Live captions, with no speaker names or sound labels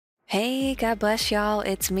Hey, God bless y'all.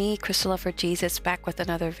 It's me, Crystal for Jesus, back with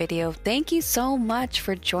another video. Thank you so much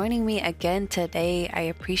for joining me again today. I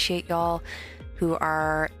appreciate y'all who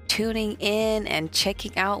are tuning in and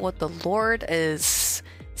checking out what the Lord is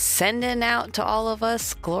sending out to all of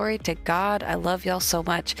us. Glory to God. I love y'all so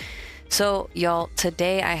much. So y'all,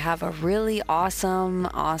 today I have a really awesome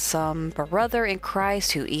brother in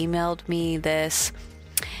Christ who emailed me this,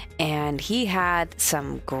 and he had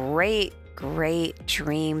some great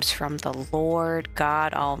dreams from the Lord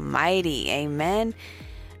God Almighty. Amen.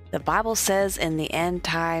 The Bible says in the end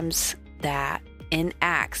times that in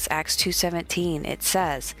Acts 2:17, it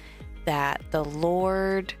says that the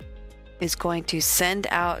Lord is going to send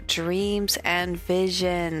out dreams and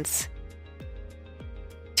visions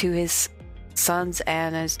to his sons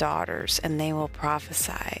and his daughters, and they will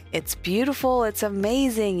prophesy. It's beautiful. It's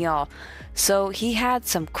amazing, y'all. So he had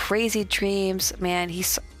some crazy dreams, man.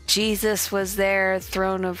 Jesus was there,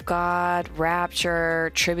 throne of God,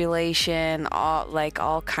 rapture, tribulation,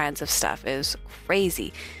 all kinds of stuff. It was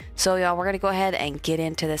crazy. So y'all, we're going to go ahead and get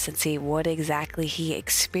into this and see what exactly he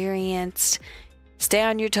experienced. Stay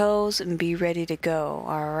on your toes and be ready to go.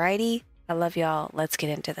 Alrighty? I love y'all. Let's get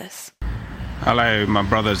into this. Hello, my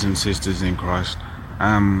brothers and sisters in Christ.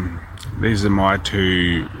 These are my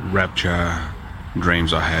two rapture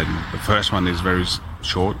dreams I had. The first one is very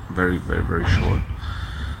short, very short.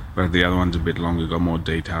 But the other one's a bit longer, got more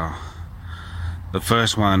detail. The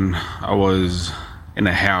first one, I was in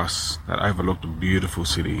a house that overlooked a beautiful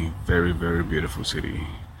city, very beautiful city.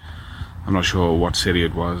 I'm not sure what city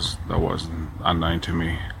it was, that was unknown to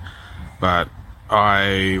me. But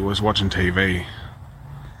I was watching TV,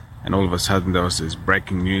 and all of a sudden there was this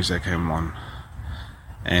breaking news that came on.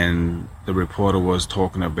 And the reporter was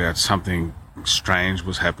talking about something strange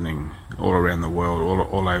was happening all around the world,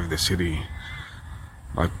 all over the city.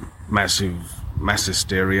 Like mass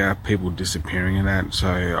hysteria, people disappearing and that.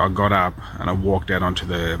 So I got up and I walked out onto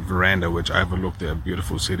the veranda which overlooked the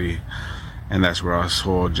beautiful city, and that's where I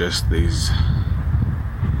saw just these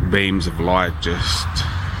beams of light just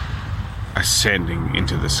ascending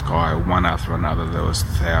into the sky, one after another. There was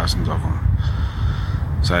thousands of them.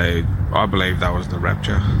 So I believe that was the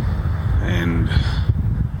rapture, and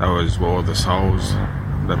that was all the souls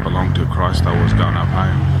that belonged to Christ that was going up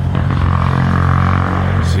home.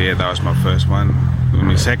 So yeah, that was my first one. And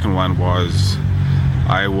my second one was,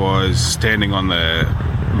 I was standing on the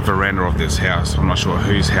veranda of this house. I'm not sure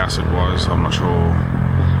whose house it was. I'm not sure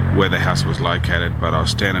where the house was located, but I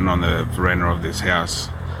was standing on the veranda of this house,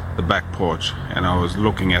 the back porch, and I was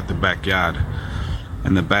looking at the backyard.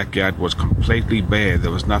 And the backyard was completely bare.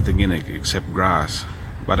 There was nothing in it except grass,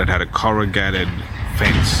 but it had a corrugated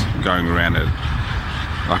fence going around it,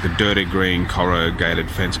 like a dirty green corrugated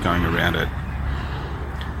fence going around it.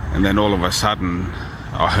 And then all of a sudden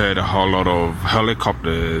I heard a whole lot of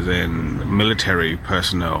helicopters and military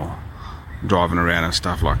personnel driving around and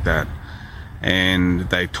stuff like that, and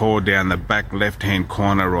they tore down the back left hand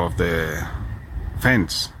corner of the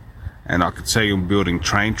fence, and I could see them building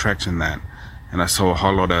train tracks in that, and I saw a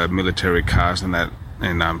whole lot of military cars and that,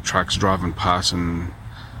 and trucks driving past and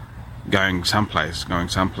going someplace.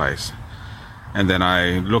 And then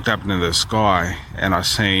I looked up into the sky and I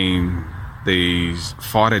seen these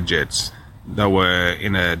fighter jets. They were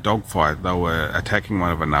in a dogfight. They were attacking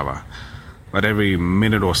one of another. But every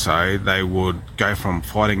minute or so, they would go from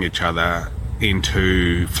fighting each other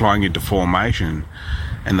into flying into formation.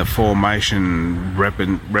 And the formation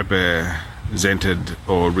represented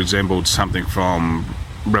or resembled something from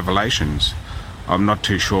Revelations. I'm not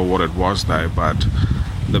too sure what it was though, but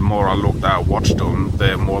the more I watched them,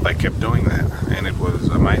 the more they kept doing that, and it was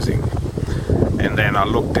amazing. And then I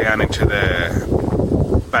looked down into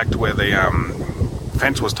back to where the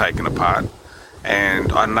fence was taken apart,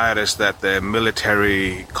 and I noticed that the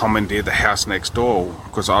military commandeered the house next door,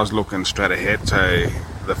 because I was looking straight ahead, so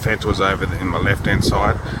the fence was over in my left hand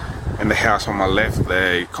side, and the house on my left,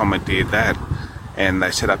 they commandeered that, and they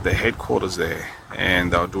set up their headquarters there,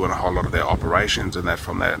 and they were doing a whole lot of their operations and that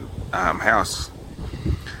from that house.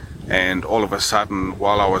 And all of a sudden,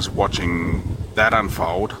 while I was watching that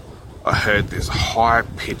unfold, I heard this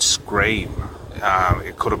high-pitched scream.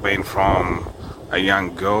 It could have been from a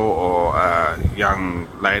young girl or a young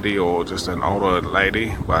lady or just an older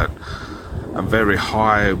lady, but a very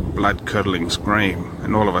high, blood-curdling scream.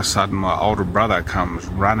 And all of a sudden, my older brother comes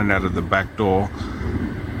running out of the back door,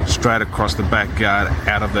 straight across the backyard,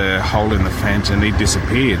 out of the hole in the fence, and he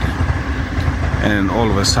disappeared. And all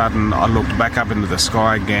of a sudden I looked back up into the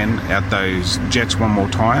sky again at those jets one more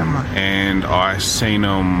time, and I seen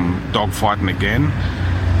them dogfighting again,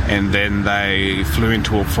 and then they flew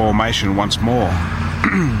into a formation once more.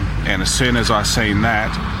 And as soon as I seen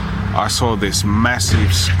that, I saw this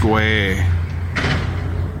massive square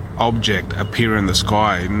object appear in the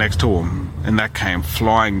sky next to him, and that came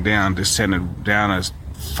flying down, descended down as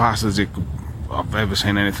fast as I've ever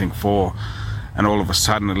seen anything for, and all of a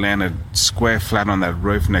sudden it landed square flat on that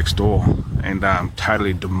roof next door and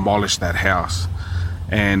totally demolished that house.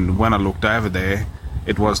 And when I looked over there,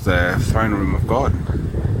 it was the throne room of God,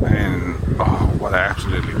 and oh, what an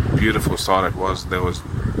absolutely beautiful sight it was. There was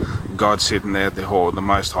God sitting there, the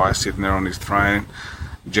Most High sitting there on his throne,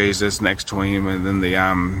 Jesus next to him, and then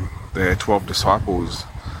the 12 disciples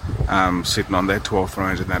sitting on their 12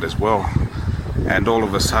 thrones and that as well. And all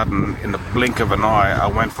of a sudden, in the blink of an eye, I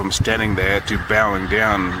went from standing there to bowing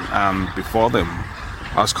down before them.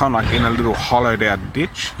 I was kind of like in a little hollowed out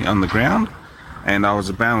ditch on the ground, and I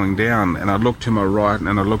was bowing down, and I looked to my right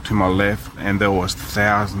and I looked to my left, and there was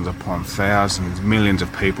thousands upon thousands, millions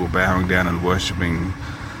of people bowing down and worshipping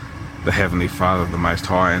the Heavenly Father, the Most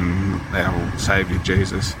High, and our Saviour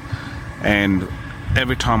Jesus. And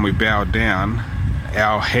every time we bowed down,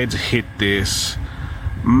 our heads hit this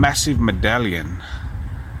massive medallion.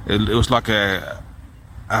 It was like a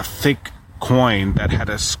thick coin that had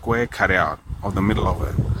a square cut out of the middle of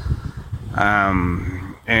it.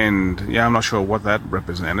 And yeah, I'm not sure what that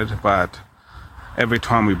represented, but every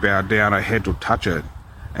time we bowed down, our head would touch it.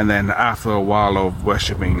 And then after a while of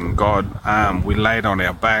worshipping God, we laid on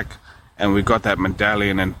our back and we got that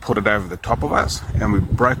medallion and put it over the top of us, and we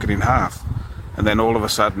broke it in half. And then all of a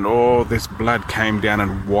sudden, all this blood came down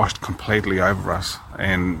and washed completely over us.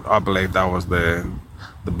 And I believe that was the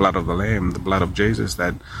blood of the Lamb, the blood of Jesus,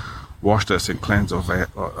 that washed us and cleansed us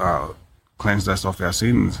of our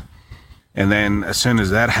sins. And then as soon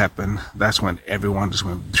as that happened, that's when everyone just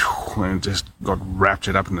went and just got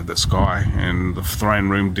raptured up into the sky, and the throne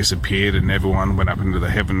room disappeared and everyone went up into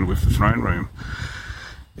the heaven with the throne room.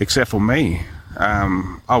 Except for me.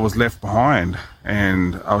 I was left behind,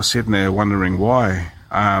 and I was sitting there wondering why.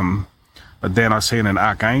 But then I seen an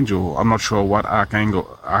archangel. I'm not sure what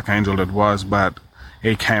archangel it was, but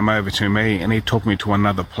he came over to me and he took me to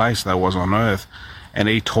another place that was on earth, and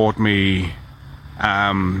he taught me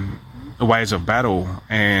the ways of battle,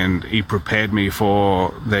 and he prepared me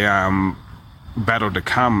for the battle to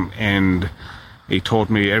come, and he taught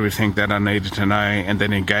me everything that I needed to know. And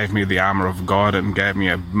then he gave me the armor of God and gave me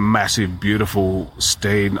a massive, beautiful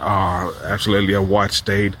steed, absolutely a white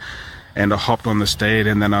steed. And I hopped on the steed,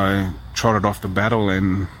 and then I trotted off to battle,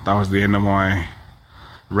 and that was the end of my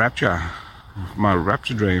rapture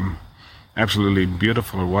dream. Absolutely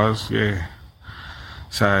beautiful it was, yeah.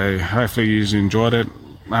 So hopefully you enjoyed it,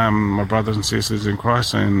 my brothers and sisters in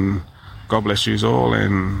Christ, and God bless you all,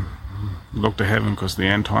 and look to heaven because the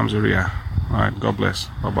end times are here. All right, God bless.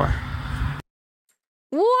 Bye-bye.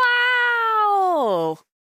 Wow!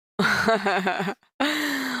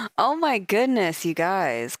 Oh my goodness, you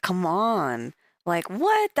guys. Come on. Like,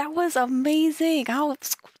 what? That was amazing. How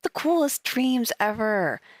the coolest dreams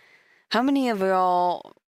ever. How many of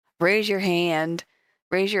y'all raise your hand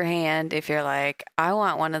if you're like, I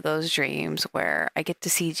want one of those dreams where I get to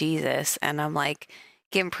see Jesus and I'm like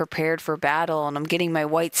getting prepared for battle, and I'm getting my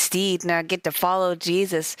white steed, and I get to follow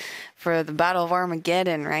Jesus for the Battle of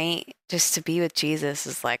Armageddon, right? Just to be with Jesus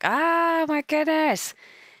is like, my goodness.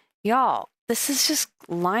 Y'all, this is just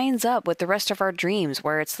lines up with the rest of our dreams,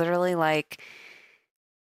 where it's literally like,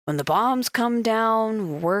 when the bombs come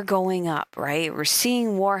down, we're going up, right? We're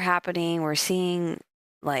seeing war happening. We're seeing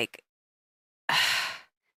like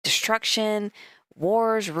destruction,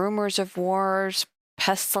 wars, rumors of wars,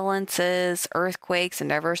 pestilences, earthquakes in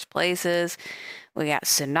diverse places. We got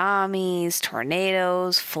tsunamis,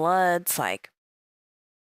 tornadoes, floods. Like,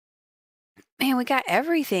 man, we got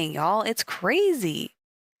everything, y'all. It's crazy.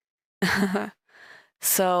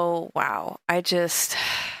 So, wow. It's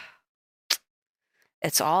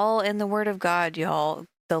all in the Word of God, y'all.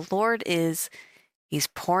 The Lord He's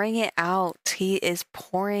pouring it out. He is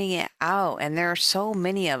pouring it out. And there are so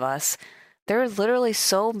many of us. There are literally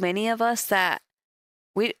so many of us that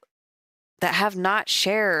have not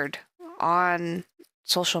shared on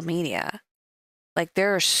social media. Like,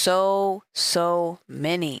 there are so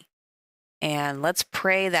many. And let's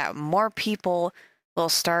pray that more people will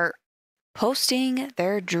start posting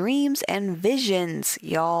their dreams and visions,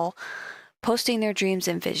 y'all. Posting their dreams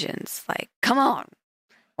and visions. Like, come on.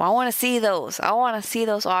 Well, I want to see those. I want to see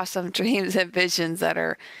those awesome dreams and visions that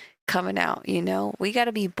are coming out, you know? We got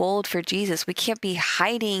to be bold for Jesus. We can't be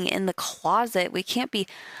hiding in the closet. We can't be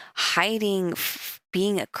hiding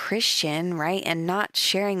being a Christian, right? And not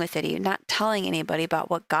sharing with it, not telling anybody about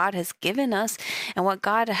what God has given us and what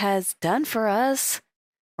God has done for us,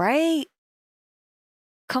 right?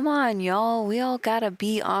 come on, y'all. We all gotta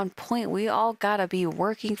be on point. We all gotta be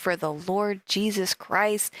working for the Lord Jesus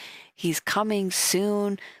Christ. He's coming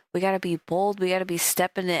soon. We gotta be bold. We gotta be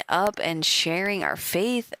stepping it up and sharing our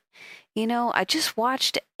faith. You know, I just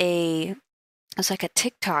watched it was like a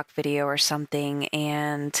TikTok video or something,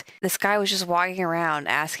 and this guy was just walking around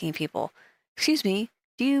asking people, "Excuse me,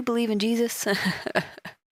 do you believe in Jesus?"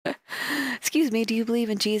 "Excuse me, do you believe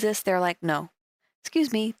in Jesus?" They're like, "No."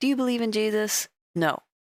 "Excuse me, do you believe in Jesus?" "No."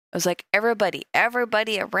 It was like everybody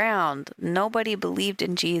around, nobody believed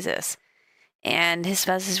in Jesus. And his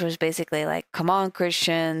message was basically like, come on,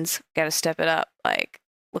 Christians, gotta step it up. Like,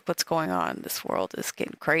 look what's going on. This world is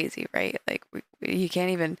getting crazy, right? Like, you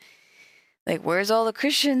can't even, like, where's all the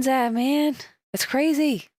Christians at, man? It's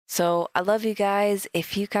crazy. So I love you guys.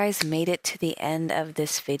 If you guys made it to the end of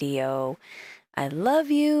this video, I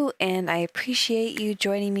love you and I appreciate you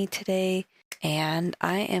joining me today. And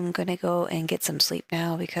I am going to go and get some sleep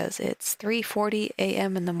now because it's 3:40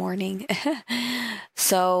 a.m. in the morning.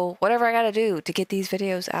 So whatever I got to do to get these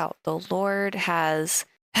videos out, the Lord has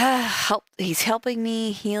helped. He's helping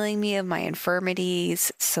me, healing me of my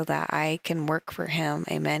infirmities so that I can work for him.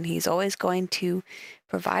 Amen. He's always going to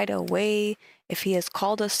provide a way. If he has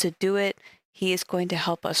called us to do it, he is going to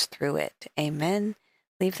help us through it. Amen.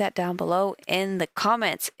 Leave that down below in the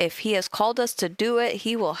comments. If he has called us to do it,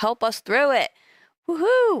 he will help us through it.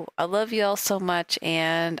 Woohoo! I love you all so much,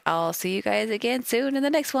 and I'll see you guys again soon in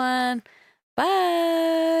the next one.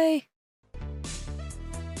 Bye!